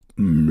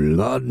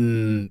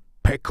Mladen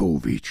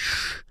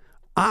Pekovic.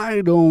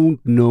 I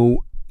don't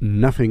know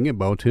nothing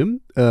about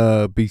him,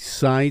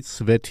 besides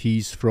that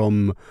he's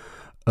from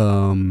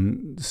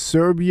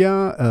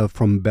Serbia,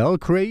 from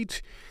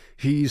Belgrade.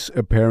 He's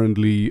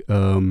apparently,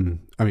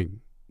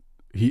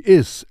 he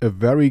is a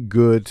very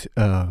good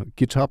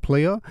guitar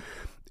player.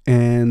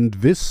 And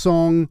this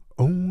song,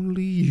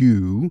 Only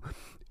You,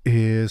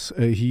 is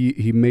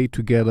he made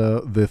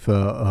together with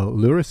a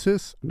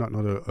lyricist, not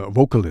a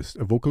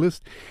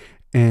vocalist,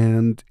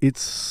 and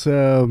it's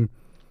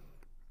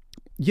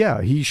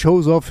he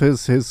shows off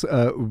his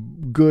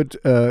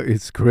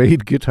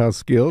great guitar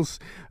skills.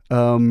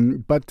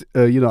 But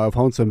I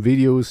found some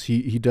videos.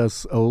 He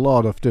does a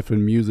lot of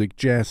different music,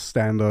 jazz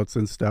standards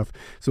and stuff.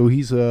 So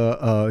he's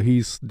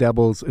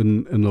dabbles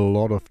in a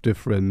lot of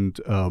different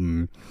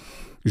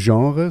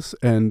genres,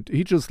 and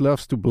he just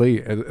loves to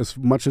play as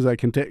much as I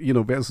can tell.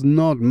 There's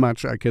not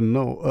much I can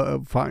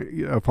know.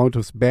 I found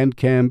his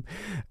Bandcamp,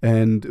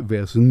 and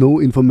there's no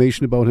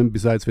information about him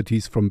besides that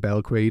he's from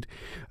Belgrade.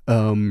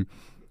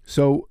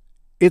 So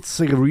it's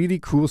a really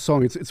cool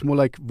song. It's more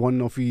like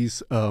one of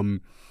these.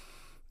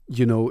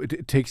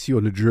 It takes you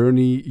on a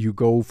journey. You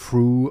go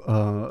through.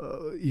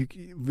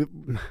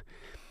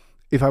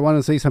 If I want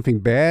to say something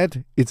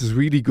bad, it's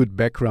really good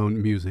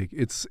background music.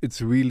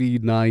 It's really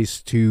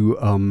nice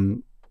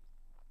to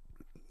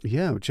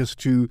just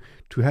to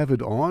have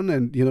it on,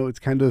 and it's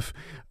kind of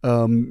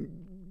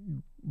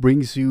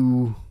brings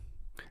you,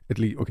 at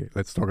least, okay,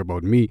 let's talk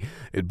about me.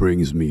 It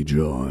brings me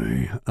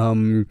joy.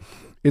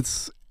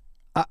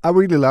 I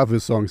really love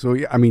this song. So,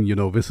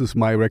 this is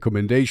my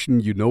recommendation.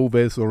 You know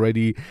this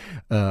already.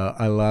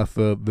 I love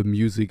the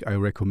music I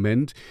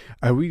recommend.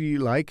 I really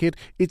like it.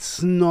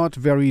 It's not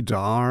very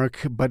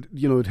dark, but,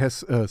 it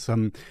has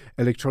some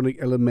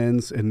electronic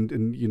elements and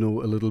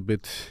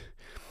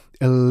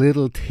a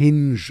little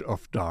tinge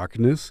of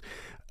darkness.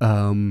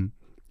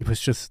 It was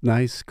just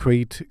nice,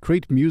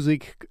 great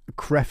music,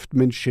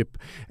 craftsmanship.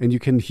 And you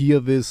can hear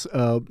this.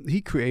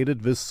 He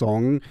created this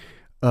song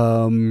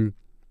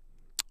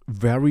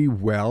very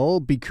well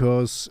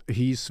because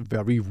he's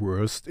very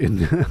versed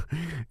in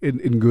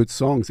in good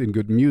songs, in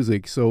good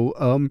music. So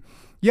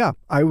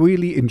I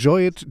really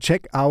enjoy it.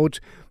 Check out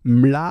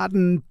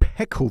Mladen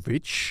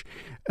Pekovic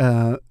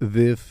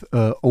with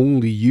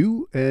Only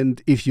You,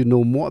 and if you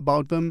know more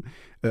about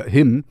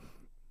him,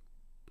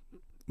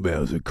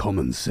 there's a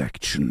comment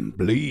section.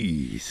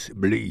 Please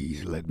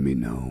let me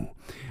know.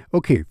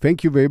 Okay,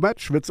 thank you very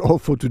much. That's all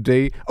for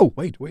today. Oh,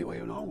 wait,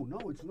 no,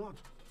 it's not.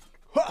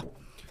 Ha!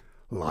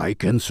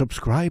 Like and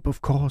subscribe,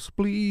 of course,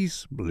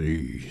 please.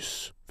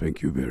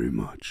 Thank you very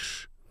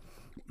much.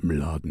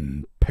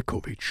 Mladen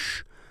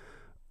Pekovic,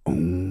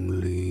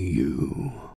 Only You.